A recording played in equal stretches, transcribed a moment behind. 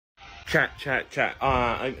Chat.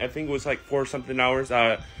 I think it was like 4 something hours.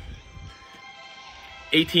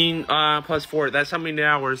 18 plus 4. That's how many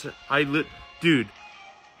hours dude.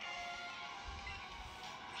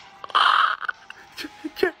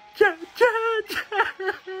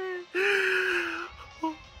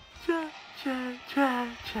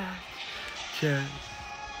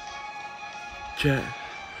 Chat.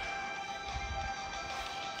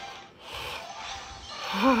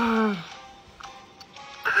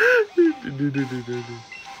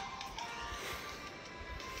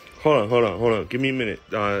 Hold on. Give me a minute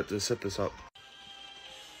to set this up.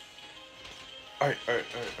 Alright.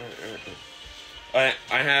 I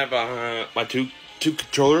have my two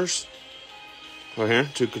controllers. Right here,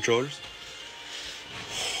 2 controllers.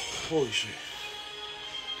 Holy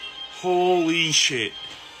shit.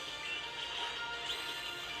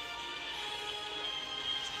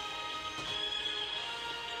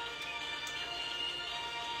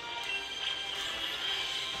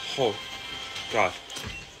 Oh, God.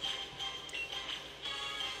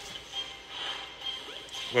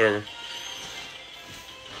 Whatever.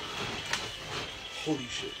 Holy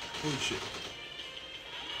shit.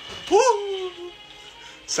 Woo!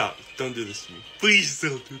 Stop. Don't do this to me. Please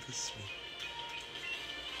don't do this to me.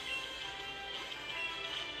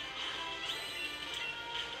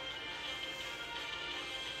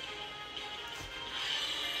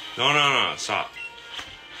 No. Stop.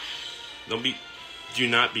 Do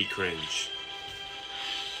not be cringe.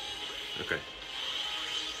 Okay.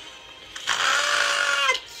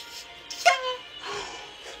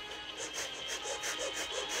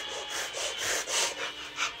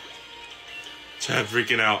 Chad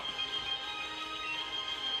freaking out.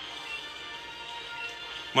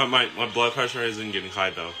 My blood pressure isn't getting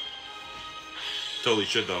high though. Totally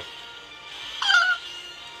should though.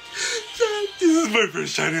 This is my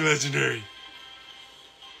first shiny legendary.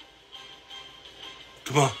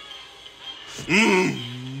 Come on.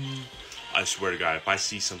 I swear to God, if I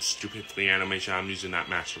see some stupid flea animation, I'm using that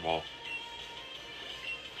Master Ball.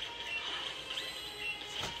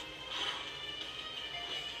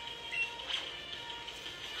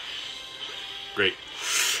 Great.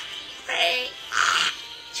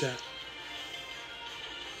 Chat.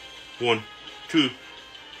 1, 2,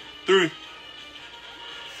 3.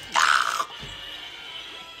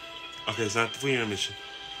 Okay, it's not the flea animation.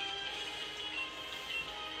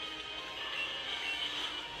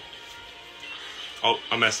 Oh,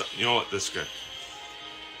 I messed up. You know what? This is good.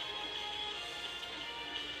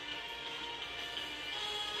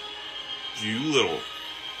 You little.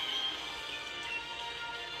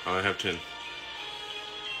 I only have 10.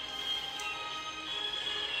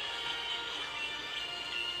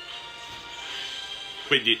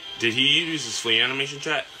 Wait, did he use his flea animation,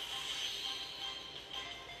 chat?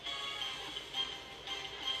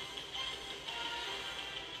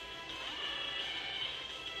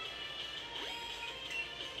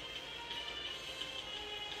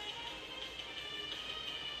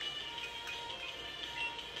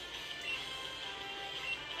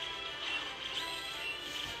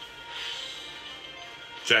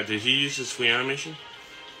 Chat, did he use his flea animation?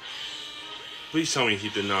 Please tell me he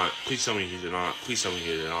did not. Please tell me he did not. Please tell me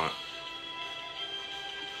he did not.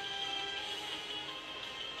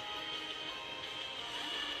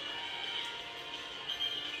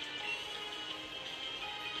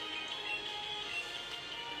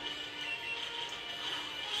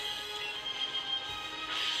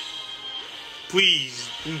 Please.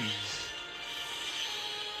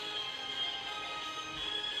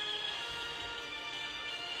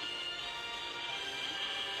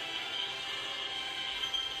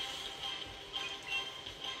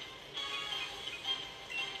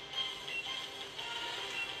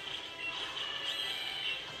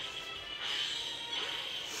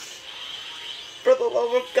 For the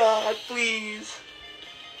love of God, please.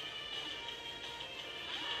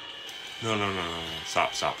 No.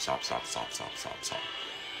 Stop. Stop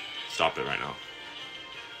it right now.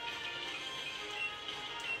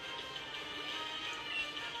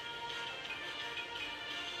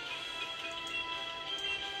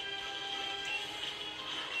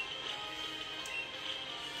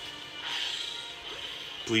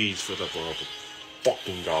 Please, for the love of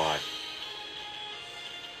fucking God.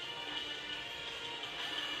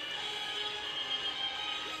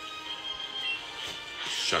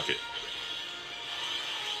 Chuck it.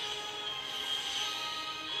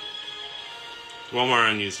 One more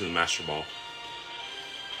on using the Master Ball.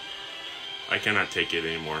 I cannot take it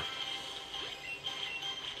anymore.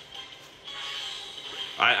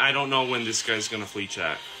 I don't know when this guy's gonna flee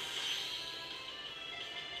chat.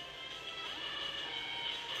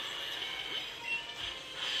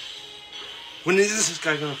 When is this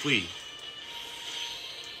guy gonna flee?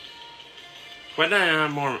 Why did I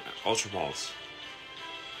have more Ultra Balls?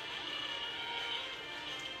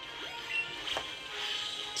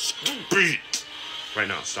 Stupid! Right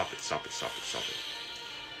now, stop it, stop it, stop it, stop it.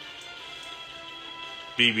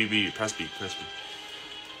 B, press B, press B.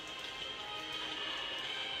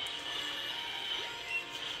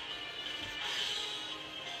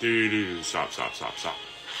 Dude, stop.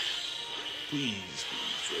 Please,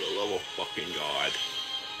 for the love of fucking God.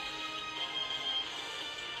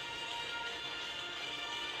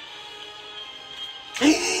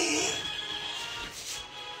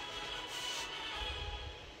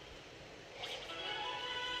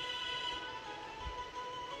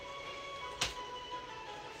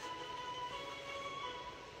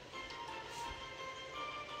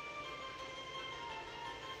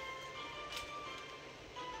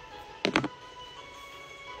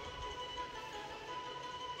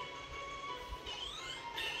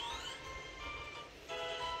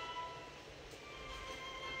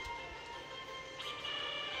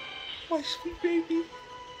 My sweet baby.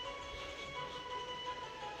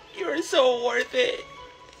 You're so worth it.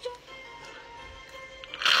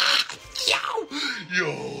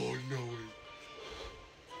 Yo, no way.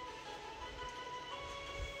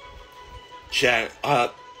 Chat,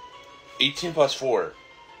 18 plus 4,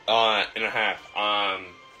 and a half.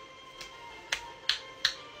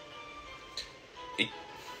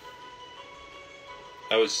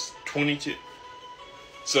 That was 22.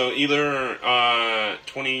 So either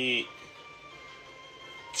 22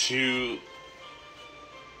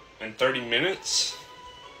 and 30 minutes,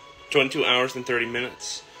 22 hours and 30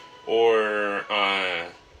 minutes, or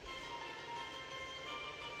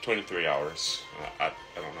 23 hours. I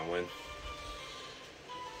don't know when.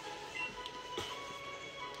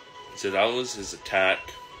 So that was his attack.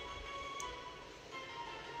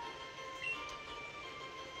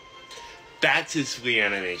 That's his free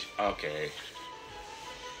animation. Okay.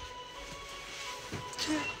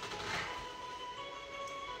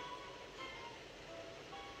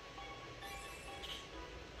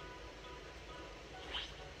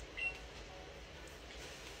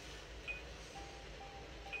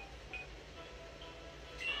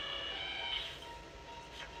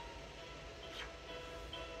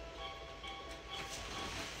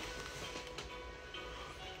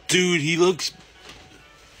 Dude, he looks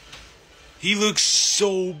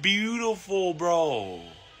so beautiful, bro.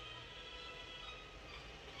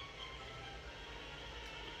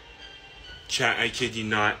 Chat, I kid you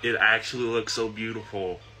not, it actually looks so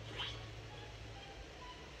beautiful.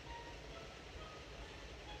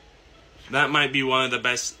 That might be one of the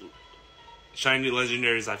best shiny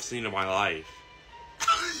legendaries I've seen in my life.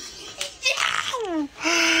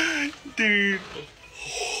 Dude.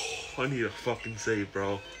 I need a fucking save,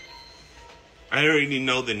 bro. I already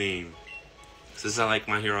know the name. Since I like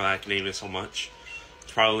My Hero Academia so much.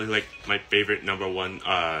 It's probably like my favorite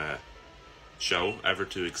 #1 show ever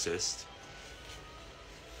to exist.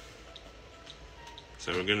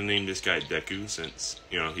 So we're gonna name this guy Deku since,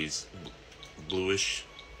 you know, he's bluish.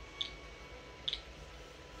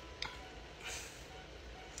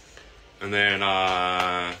 And then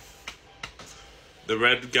the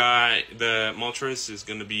red guy, the Moltres is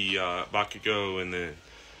gonna be Bakugo, and then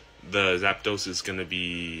the Zapdos is gonna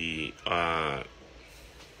be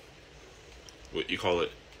what you call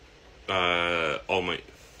it? All Might.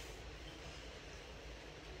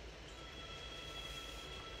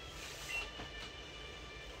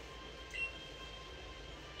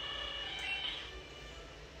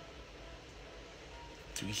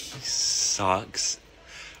 Dude, he sucks.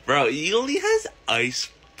 Bro, he only has ice.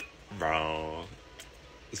 Bro.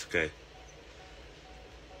 It's okay.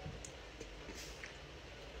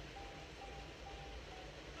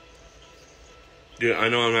 Dude, I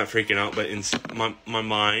know I'm not freaking out, but in my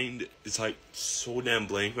mind is like so damn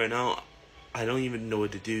blank right now. I don't even know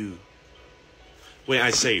what to do. Wait,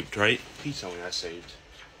 I saved, right? Please tell me I saved.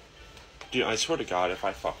 Dude, I swear to God, if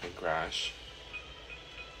I fucking crash.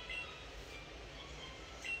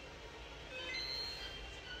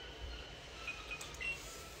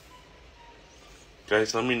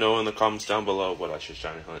 Guys, let me know in the comments down below what I should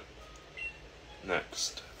shiny hunt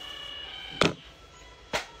next.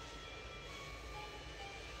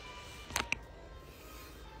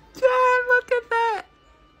 Look at that!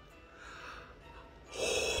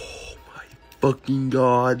 Oh my fucking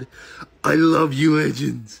God. I love you,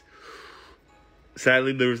 Legends.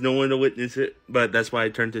 Sadly, there was no one to witness it, but that's why I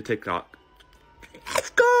turned to TikTok.